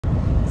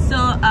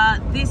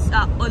these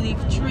are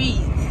olive trees.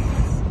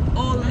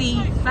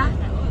 Olive.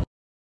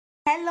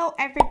 Hello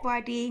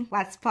everybody,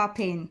 what's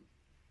popping?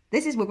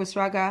 This is Gbogbo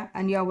Swagger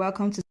and you are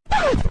welcome to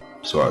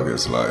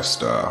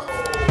Swaggerslifestyle.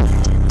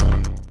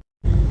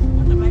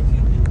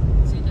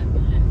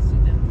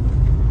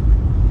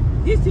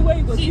 This is where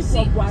you go see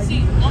from Wadi.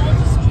 See, all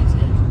the streets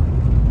there.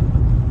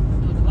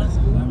 No, the last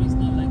one is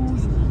not like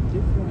this.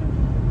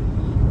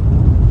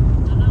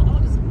 And now all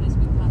this place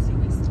we pass, you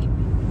will sleep.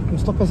 You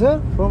stop us here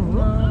from?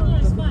 No,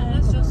 it's fine.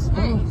 Let's just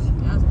go.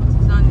 That's what is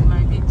on in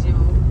my video.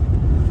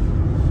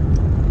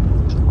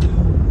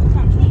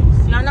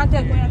 Now, not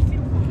that way I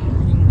feel.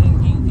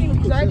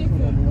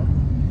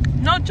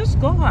 No, just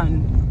go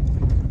on.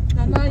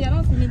 No, you're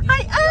not feeling this. I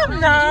am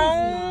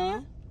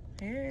now.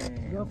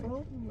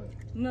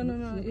 No,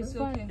 it's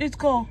okay. Let's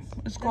go.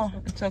 Let's go.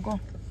 It's a go.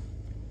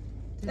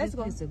 Let's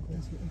go.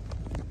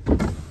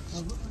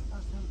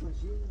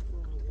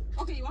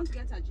 Okay, you want to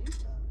get a gym?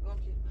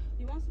 Okay.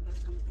 You want to get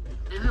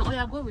something? Oh,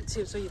 yeah, go with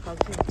you so you can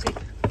take.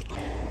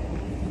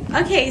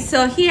 Okay,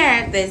 so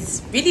here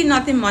there's really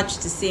nothing much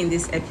to see in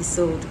this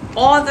episode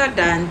other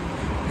than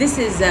this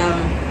is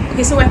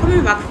okay, so we're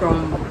coming back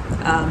from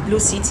Blue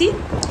City,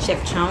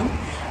 Chef Chow,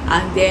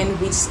 and then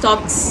we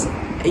stopped,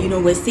 you know,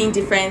 we're seeing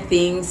different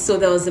things. So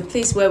there was a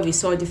place where we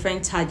saw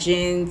different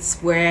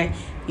tagines where,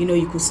 you know,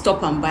 you could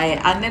stop and buy,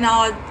 and then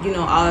our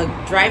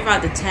driver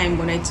at the time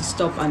wanted to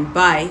stop and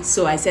buy,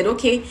 so I said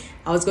okay,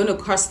 I was going to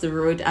cross the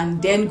road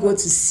and then go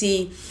to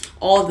see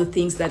all the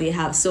things that they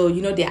have. So,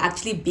 you know, they're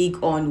actually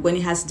big on when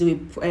it has to do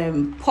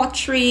with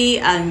pottery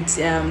and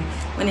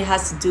when it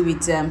has to do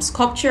with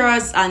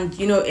sculptures and,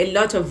 you know, a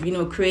lot of, you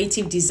know,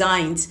 creative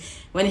designs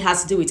when it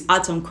has to do with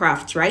art and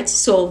craft, right?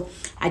 So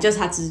I just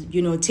had to,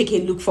 you know, take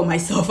a look for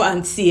myself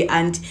and see,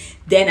 and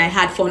then I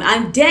had fun.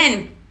 And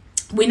then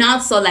we now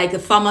saw like a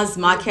farmers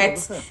market.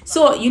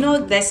 So, you know,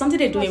 there's something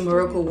they do in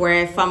Morocco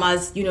where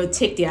farmers, you know,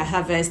 take their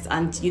harvest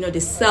and, you know, they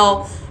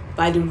sell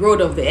by the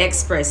road of the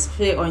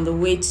expressway or on the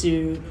way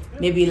to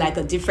maybe like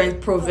a different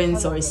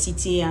province or a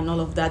city and all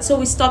of that. So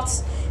we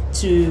stopped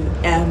to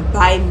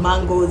buy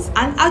mangoes,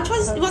 and it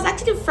was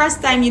actually the first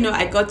time, you know,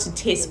 I got to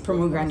taste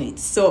pomegranate.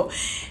 So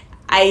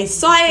I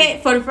saw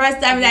it for the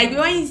first time, like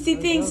when you see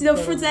things, you know,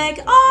 fruits,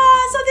 like,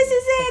 oh, so this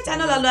is it,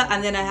 and all of that.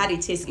 And then I had a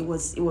taste. It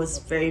was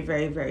very,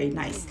 very, very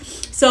nice.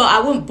 So I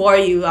won't bore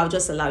you. I'll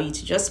just allow you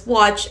to just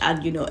watch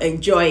and, you know,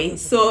 enjoy.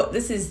 So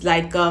this is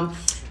like a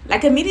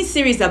mini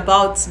series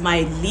about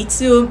my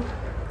little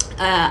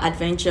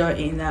adventure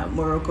in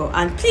Morocco.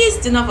 And please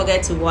do not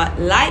forget to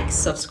like,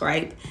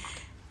 subscribe,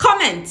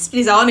 comment.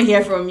 Please, I want to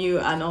hear from you,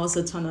 and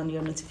also turn on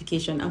your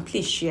notification, and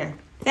please share.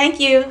 Thank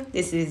you.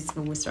 This is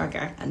Gbogbo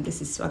Swagger, and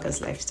this is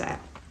Swaggerslifestyle.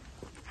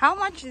 How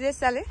much did they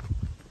sell it?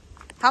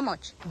 How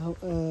much?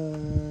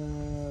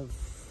 $4.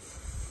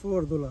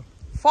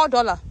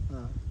 $4.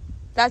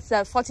 That's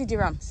 40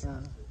 dirhams.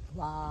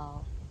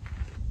 Wow.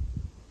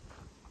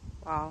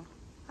 Wow.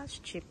 That's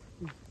cheap.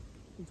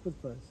 It's good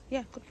price.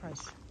 Yeah, good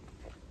price.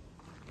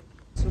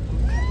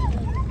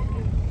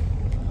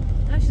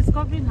 No, she's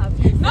covering her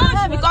face. No,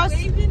 because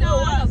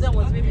one of them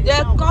was waving.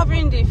 they're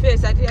covering the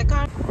face. I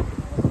can't.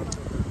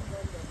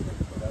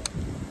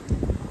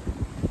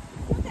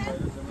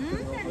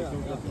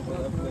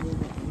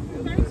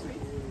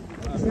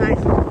 It's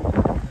nice.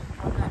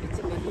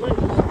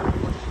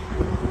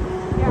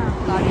 Yeah.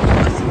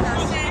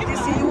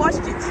 You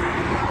watched it.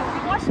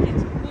 You watched it.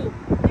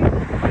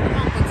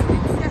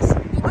 Yes.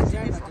 Watch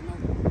it.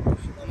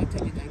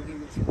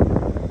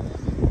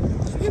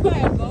 You buy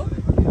a go?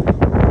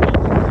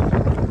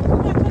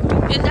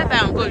 It's that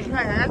bad. Go.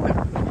 Try that.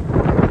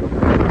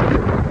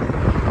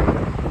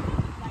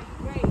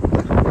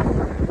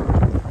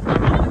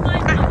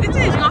 It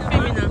is not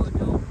feminine.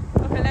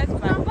 Okay, let's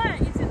buy.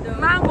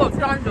 Mango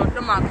turns your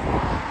stomach. It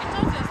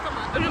turns your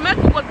stomach. It will make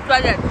you go to the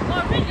toilet.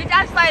 Oh, really? It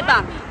has fiber.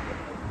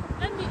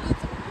 Let me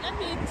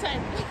eat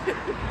 10.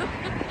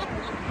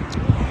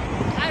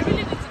 I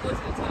really need to go to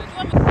the toilet.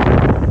 Do you want me to?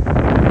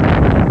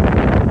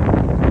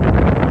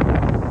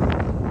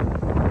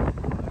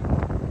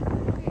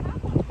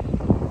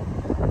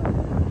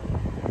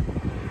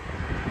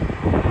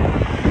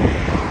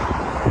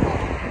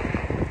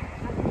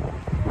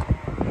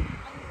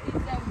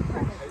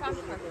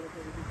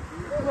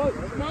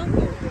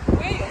 Mango.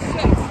 Where you're so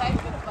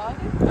excited about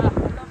it? I love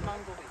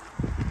mango.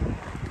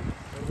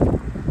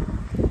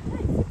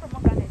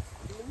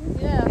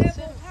 Yeah.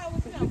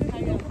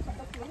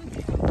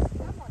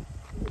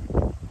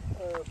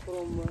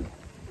 From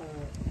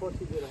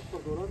 40 dirham,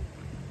 $4.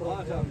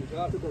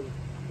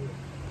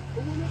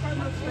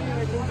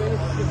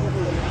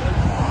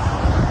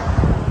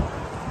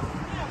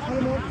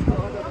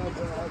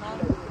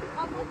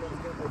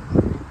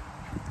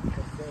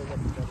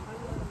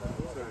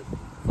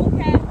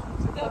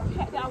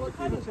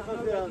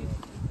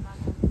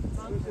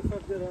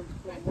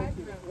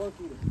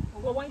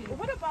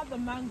 What about the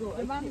mango?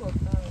 The mango.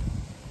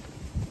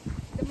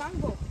 The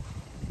mango.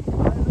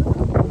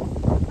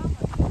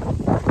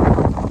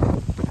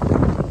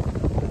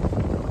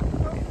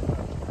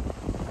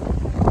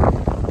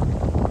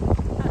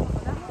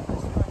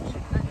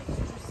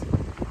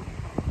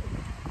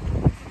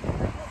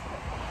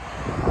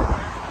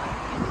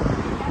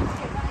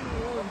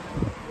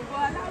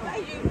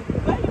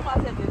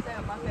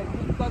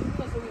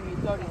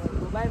 Love you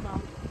too. Bye, mom.